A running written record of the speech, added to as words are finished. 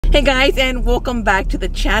Hey guys, and welcome back to the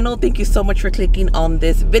channel. Thank you so much for clicking on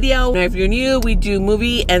this video. Now if you're new, we do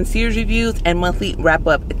movie and series reviews and monthly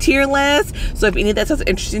wrap-up tier lists. So if any of that sounds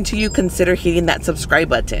interesting to you, consider hitting that subscribe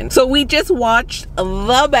button. So we just watched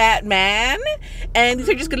The Batman, and these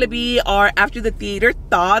are just gonna be our after the theater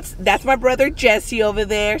thoughts. That's my brother Jesse over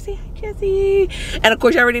there. Say hi, Jesse. And of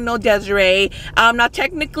course, you already know Desiree. Now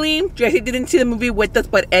technically, Jesse didn't see the movie with us,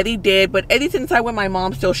 but Eddie did. But Eddie's inside with my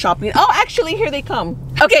mom still shopping. Oh, actually, here they come.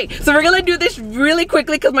 Okay, so we're gonna do this really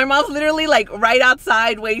quickly because my mom's literally like right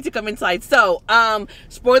outside waiting to come inside. So,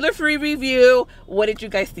 spoiler-free review. What did you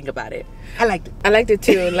guys think about it? I liked it. I liked it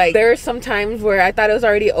too. Like, there are some times where I thought it was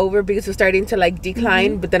already over because it was starting to like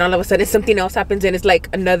decline, but then all of a sudden something else happens and it's like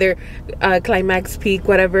another climax peak,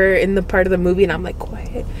 whatever, in the part of the movie, and I'm like,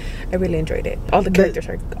 quiet. I really enjoyed it. All the characters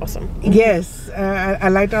are awesome. Yes, I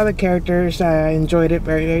liked all the characters. I enjoyed it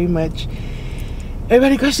very, very much.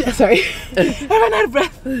 Everybody goes, sorry. I ran out of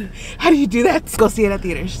breath. How do you do that? Go see it at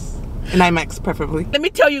theaters. In IMAX, preferably. Let me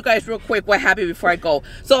tell you guys real quick what happened before I go.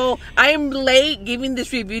 So I am late giving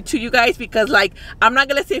this review to you guys because, like, I'm not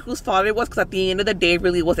gonna say whose fault it was because at the end of the day it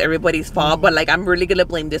really was everybody's fault, but like I'm really gonna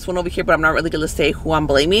blame this one over here, but I'm not really gonna say who I'm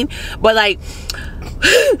blaming. But like,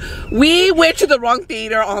 we went to the wrong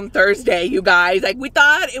theater on Thursday, you guys. Like, we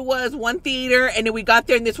thought it was one theater, and then we got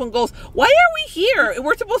there and this one goes, why are we here?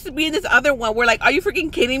 We're supposed to be in this other one. We're like, are you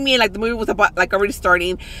freaking kidding me? And like the movie was about like already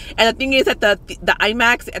starting, and the thing is that the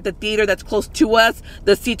IMAX at the theater that's close to us,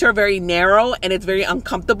 the seats are very narrow and it's very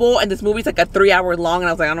uncomfortable, and this movie's like a 3-hour long, and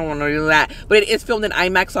I was like, I don't want to do that. But it is filmed in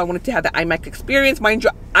IMAX, so I wanted to have the IMAX experience. Mind you,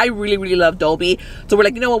 I really love Dolby, so we're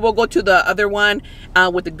like, you know what, we'll go to the other one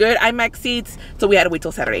with the good IMAX seats. So we had to wait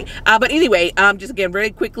till Saturday. But anyway, just again very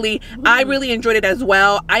quickly, I really enjoyed it as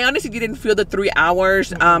well. I honestly didn't feel the 3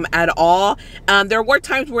 hours at all. There were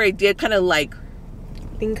times where it did kind of like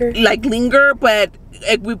linger, but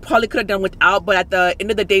we probably could have done without. But at the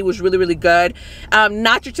end of the day, it was really good.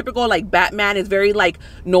 Not your typical like Batman. It's very like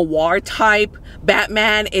noir type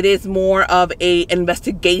Batman. It is more of a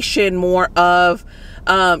investigation, more of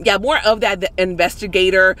more of that, the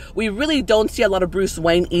investigator. We really don't see a lot of Bruce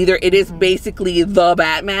Wayne either. It is basically the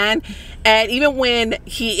Batman, and even when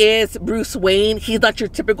he is Bruce Wayne, he's not your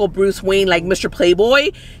typical Bruce Wayne like Mr.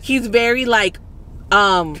 Playboy. He's very like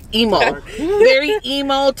emo, very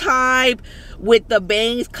emo type, with the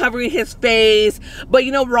bangs covering his face. But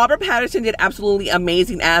you know, Robert Pattinson did absolutely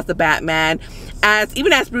amazing as the Batman,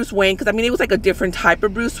 even as Bruce Wayne, because I mean it was like a different type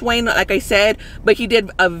of Bruce Wayne, like I said, but he did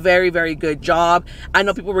a very good job. I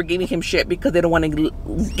know people were giving him shit because they don't want to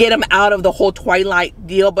get him out of the whole Twilight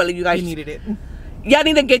deal, but you guys, You needed it. y'all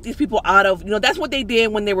need to get these people out of, you know, that's what they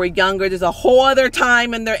did when they were younger. There's a whole other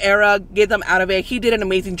time in their era. Get them out of it. He did an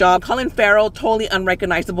amazing job. Colin Farrell, totally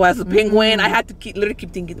unrecognizable as the Penguin. I had to literally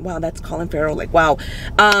keep thinking, wow, that's Colin Farrell. Like, wow.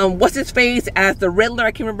 What's his face as the Riddler?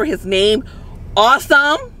 I can't remember his name.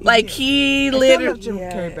 Awesome. Like, he literally... I love Jim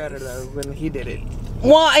Carrey better, though, when he did it.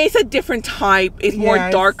 Well, it's a different type. It's more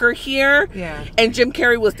darker here. Yeah. And Jim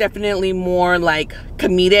Carrey was definitely more like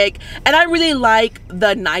comedic. And I really like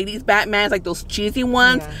the 90s Batmans, like those cheesy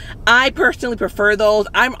ones. Yeah. I personally prefer those.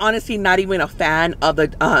 I'm honestly not even a fan of the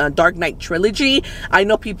Dark Knight trilogy. I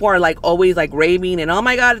know people are like always like raving and oh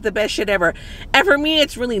my god, it's the best shit ever. And for me,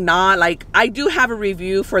 it's really not. Like, I do have a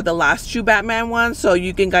review for the last 2 Batman ones, so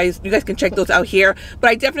you guys can check those out here. But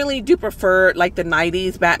I definitely do prefer like the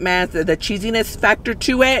 90s Batmans, the cheesiness factor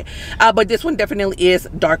to it, but this one definitely is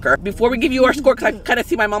darker. Before we give you our score, because I kind of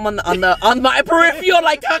see my mom on my peripheral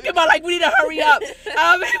like talking about like we need to hurry up.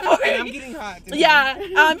 I'm getting hot. Yeah.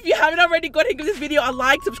 If you haven't already, go ahead and give this video a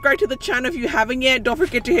like, subscribe to the channel if you haven't yet. Don't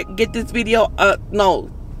forget to get this video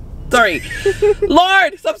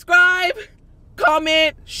Lord, subscribe,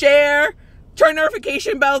 comment, share, turn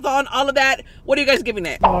notification bells on, all of that. What are you guys giving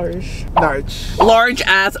it? Large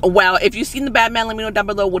as well. If you've seen the Batman, let me know down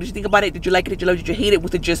below. What did you think about it? Did you like it? Did you love it? Did you hate it?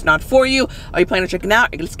 Was it just not for you? Are you planning on checking out?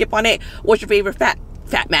 Are you gonna skip on it? What's your favorite fat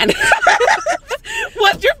man?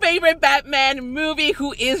 What's your favorite Batman movie?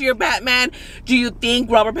 Who is your Batman? Do you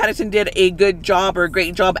think Robert Pattinson did a good job or a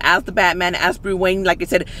great job as the Batman, as Bruce Wayne? Like I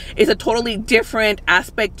said, it's a totally different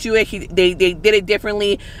aspect to it. They did it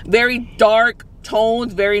differently. Very dark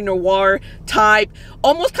tones, very noir type,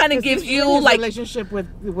 almost kind of gives you like relationship with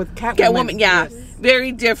Catwoman. Yeah, yes.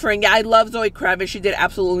 Very different. Yeah, I love Zoe Kravitz. She did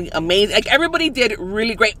absolutely amazing. Like, everybody did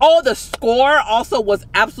really great. Oh, the score also was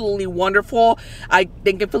absolutely wonderful. I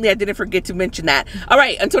think I didn't forget to mention that. All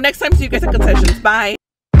right, until next time, see you guys at concessions. Bye.